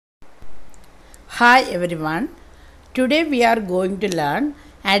Hi everyone. Today we are going to learn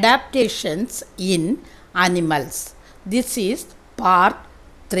adaptations in animals. This is part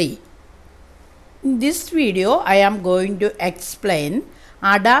 3. In this video I am going to explain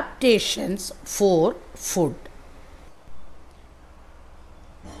adaptations for food.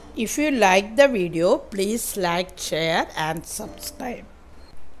 If you like the video, please like, share and subscribe.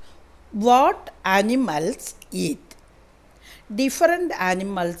 What animals eat? Different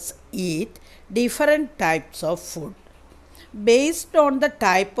animals eat different types of food. Based on the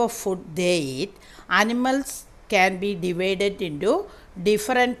type of food they eat, animals can be divided into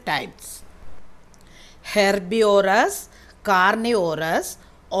different types: herbivorous, carnivorous,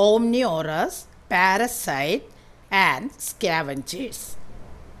 omnivorous, parasite, and scavengers.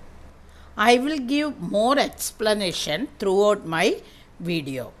 I will give more explanation throughout my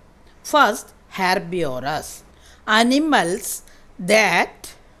video. First, herbivorous. Animals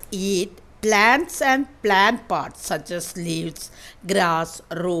that eat plants and plant parts such as leaves, grass,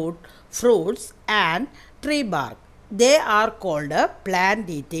 root, fruits and tree bark. They are called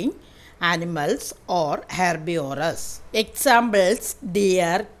plant-eating animals or herbivorous. Examples: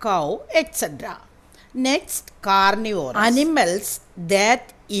 deer, cow, etc. Next, carnivorous. Animals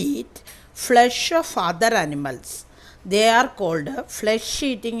that eat flesh of other animals. They are called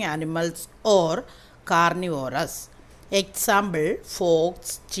flesh-eating animals or carnivorous. Example: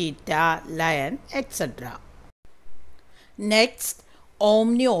 fox, cheetah, lion, etc. Next,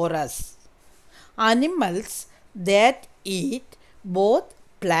 omnivorous. Animals that eat both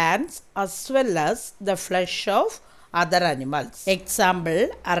plants as well as the flesh of other animals. Example: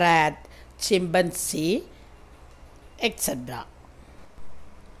 rat, chimpanzee, etc.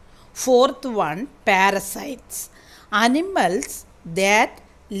 Fourth one, parasites. Animals that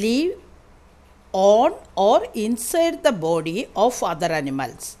live on or inside the body of other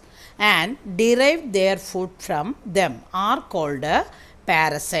animals and derive their food from them are called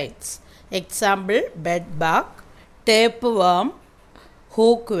parasites. Example: bedbug, tapeworm,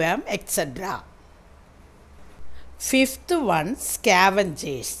 hookworm, etc. Fifth one,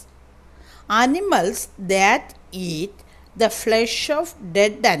 scavengers. Animals that eat the flesh of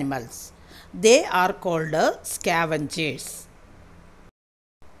dead animals. They are called scavengers.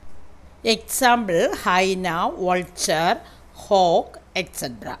 Example: hyena, vulture, hawk,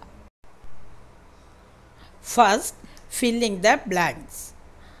 etc. First, filling the blanks.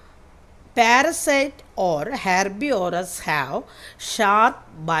 Parasite or herbivorous have sharp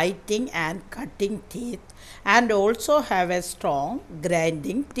biting and cutting teeth and also have a strong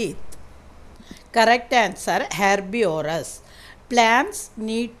grinding teeth. Correct answer: herbivorous. Plants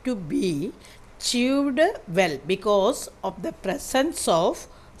need to be chewed well because of the presence of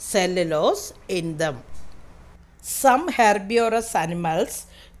cellulose in them. Some herbivorous animals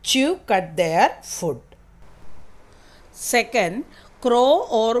cut their food. Second, crow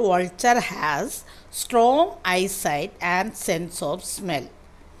or vulture has strong eyesight and sense of smell.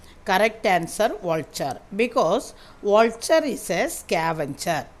 Correct answer: vulture, because vulture is a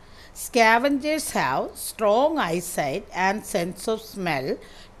scavenger. Scavengers have strong eyesight and sense of smell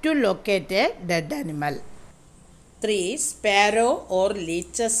to locate a dead animal. 3. Sparrow or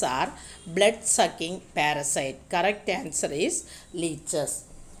leeches are blood-sucking parasite. Correct answer is leeches.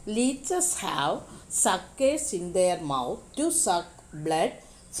 Leeches have suckers in their mouth to suck blood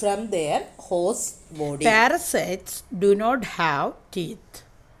from their host body. Parasites do not have teeth.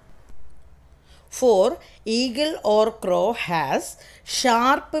 4. Eagle or crow has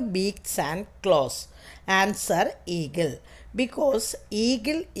sharp beaks and claws. Answer: eagle, because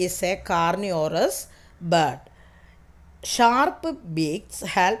eagle is a carnivorous bird. Sharp beaks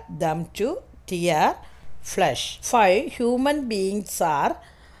help them to tear flesh. 5. Human beings are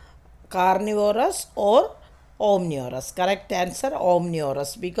carnivorous or omnivorous. Correct answer: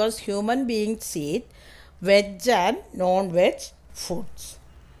 omnivorous, because human beings eat veg and non-veg foods.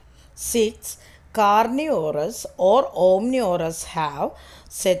 6. Carnivorous or omnivorous have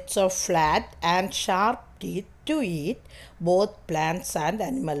sets of flat and sharp teeth to eat both plants and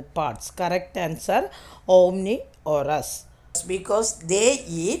animal parts. Correct answer: omnivorous, because they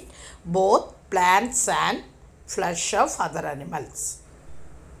eat both plants and flesh of other animals.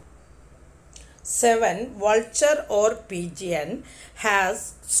 7. Vulture or pigeon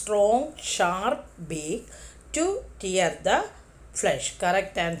has strong sharp beak to tear the flesh.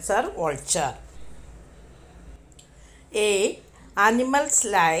 Correct answer: vulture. 8. Animals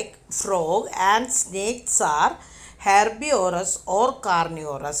like frog and snakes are herbivorous or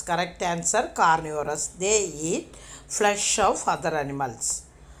carnivorous. Correct answer: carnivorous. They eat flesh of other animals.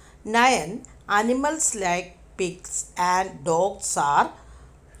 9. Animals like pigs and dogs are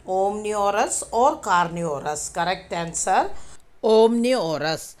Omnivorous or carnivorous? Correct answer.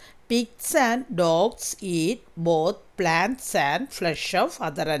 Omnivorous. Pigs and dogs eat both plants and flesh of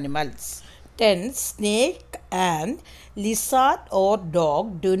other animals. 10. Snake and lizard or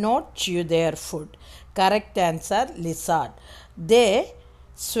dog do not chew their food. Correct answer, lizard. They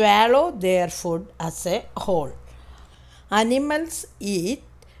swallow their food as a whole. Animals eat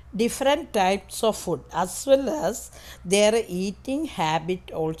different types of food as well as their eating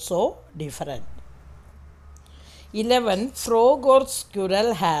habit also different. 11. Frog or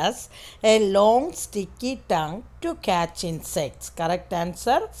squirrel has a long sticky tongue to catch insects. Correct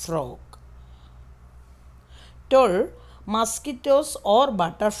answer, frog. 12. Mosquitoes or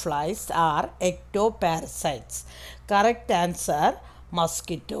butterflies are ectoparasites. Correct answer,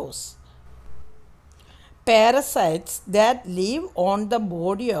 mosquitoes. Parasites that live on the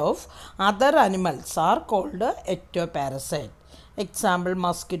body of other animals are called ectoparasite. Example,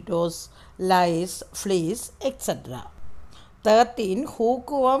 mosquitoes, lice, fleas, etc. 13.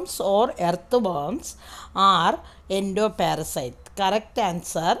 Hookworms or earthworms are endoparasite. Correct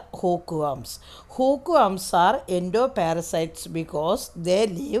answer, hookworms. Hookworms are endoparasites because they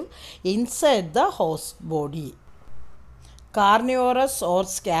live inside the host body. Carnivorous or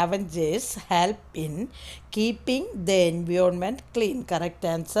scavengers help in keeping the environment clean. Correct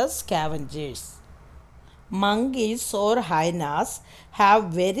answer, scavengers. Monkeys or hyenas have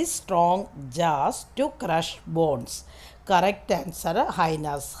very strong jaws to crush bones. Correct answer,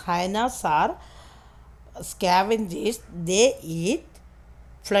 hyenas. Hyenas are scavengers. They eat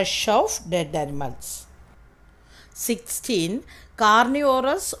flesh of dead animals. 16.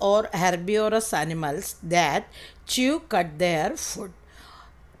 Carnivorous or herbivorous animals that chew cut their food.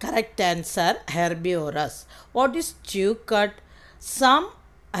 Correct answer, herbivorous. What is chew cut? Some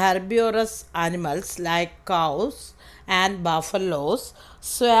herbivorous animals like cows and buffaloes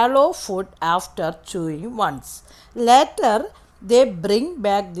swallow food after chewing once. Later, they bring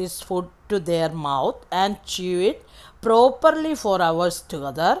back this food to their mouth and chew it properly for hours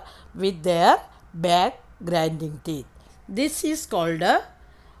together with their back grinding teeth. This is called a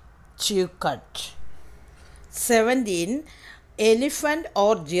chew cut. 17. Elephant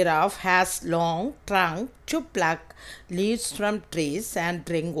or giraffe has long trunk to pluck leaves from trees and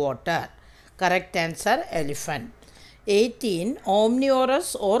drink water. Correct answer, elephant. 18.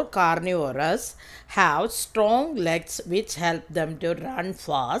 Omnivorous or carnivorous have strong legs which help them to run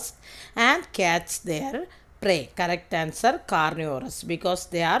fast and catch their prey. Correct answer, carnivorous, because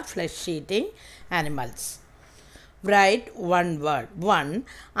they are flesh eating animals. Write one word. 1.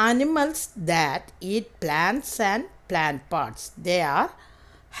 Animals that eat plants and plant parts. They are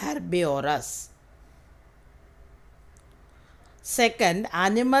herbivorous. Second,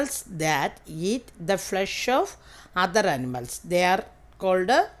 animals that eat the flesh of other animals. They are called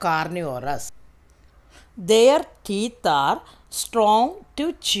carnivorous. Their teeth are strong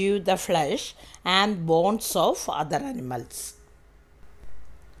to chew the flesh and bones of other animals.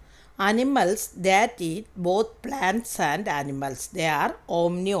 Animals that eat both plants and animals. They are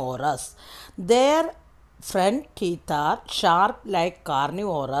omnivorous. Their front teeth are sharp like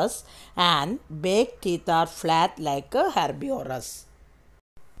carnivorous and back teeth are flat like herbivorous.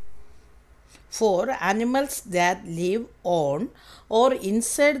 4. Animals that live on or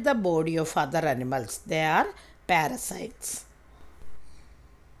inside the body of other animals. They are parasites.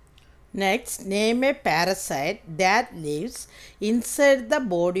 Next, name a parasite that lives inside the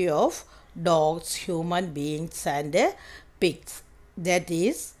body of dogs, human beings and pigs. That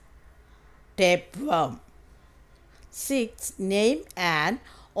is tapeworm. 6. Name an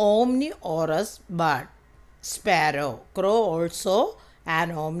omnivorous bird. Sparrow. Crow also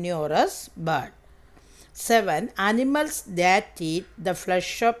an omnivorous bird. 7. Animals that eat the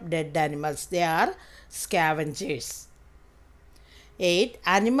flesh of dead animals. They are scavengers. 8.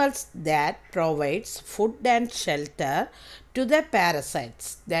 Animals that provides food and shelter to the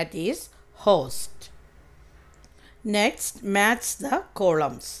parasites, that is host. Next, match the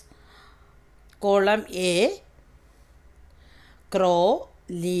columns. Column A, crow,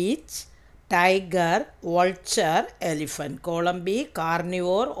 leech, tiger, vulture, elephant. Column B,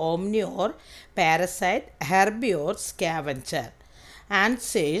 carnivore, omnivore, parasite, herbivore, scavenger.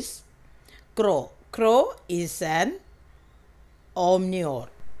 Answer is crow. Crow is an omnivore.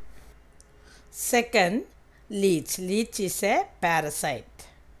 Second, leech. Leech is a parasite.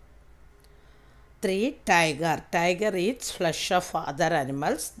 3. Tiger. Tiger eats flesh of other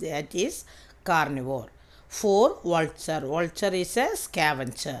animals, that is carnivore. 4. Vulture. Vulture is a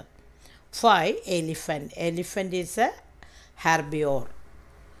scavenger. 5. Elephant. Elephant is a herbivore.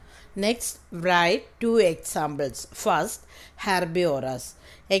 Next, write 2 examples. First, herbivorous.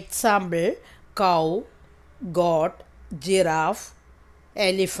 Example, cow, goat, giraffe,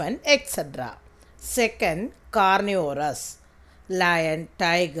 elephant, etc. Second, carnivorous, lion,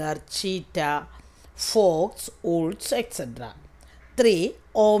 tiger, cheetah, fox, wolves, etc. 3.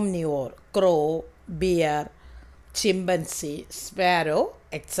 Omnivore, crow, bear, chimpanzee, sparrow,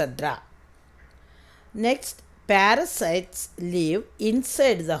 etc. Next, parasites live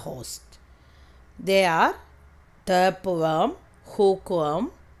inside the host. They are tapeworm,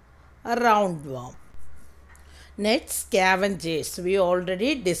 hookworm, roundworm. Next, scavengers we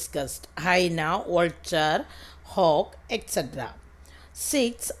already discussed: hyena, vulture, hawk, etc.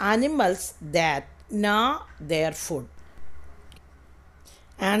 6. Animals that gnaw their food.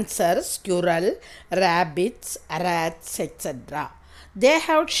 Answer: squirrel, rabbits, rats, etc. They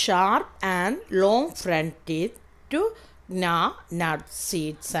have sharp and long front teeth to gnaw nuts,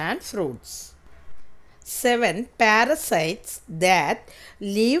 seeds, and fruits. 7. Parasites that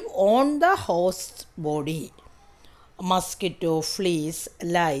live on the host's body: mosquito, fleas,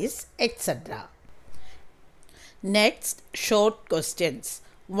 lice, etc. Next, short questions.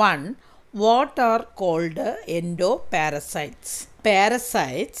 1. What are called endoparasites?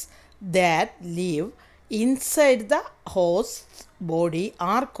 Parasites that live inside the host's body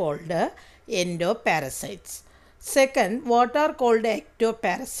are called endoparasites. Second, what are called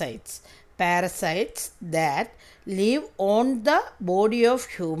ectoparasites? Parasites that live on the body of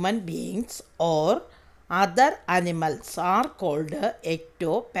human beings or other animals are called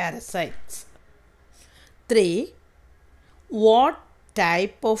ectoparasites. 3. What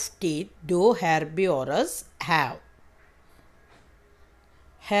type of teeth do herbivores have?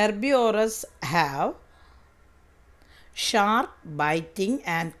 Herbivores have sharp biting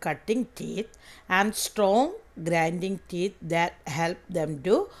and cutting teeth and strong grinding teeth that help them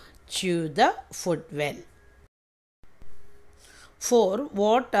to chew the food well. 4.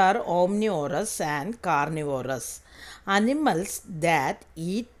 What are omnivorous and carnivorous? Animals that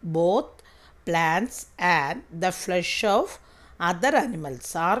eat both plants and the flesh of other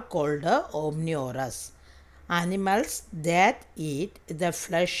animals are called omnivorous. Animals that eat the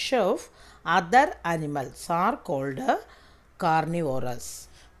flesh of other animals are called carnivorous.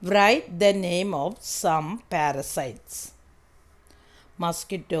 Write the name of some parasites: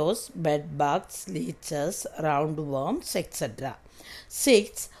 mosquitoes, bedbugs, leeches, roundworms, etc.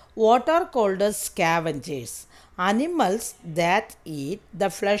 6. What are called scavengers? Animals that eat the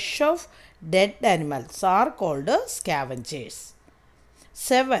flesh of dead animals are called scavengers.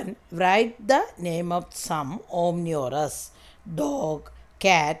 7. Write the name of some omnivorous: dog,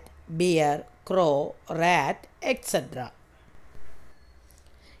 cat, bear, crow, rat, etc.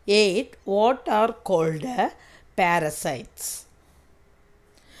 8. What are called parasites?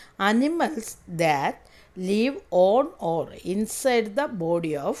 Animals that live on or inside the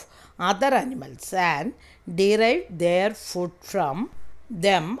body of other animals and derive their food from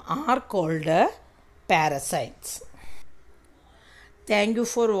them are called parasites. Thank you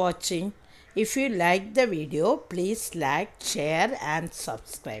for watching. If you like the video, please like, share and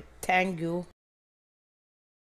subscribe. Thank you.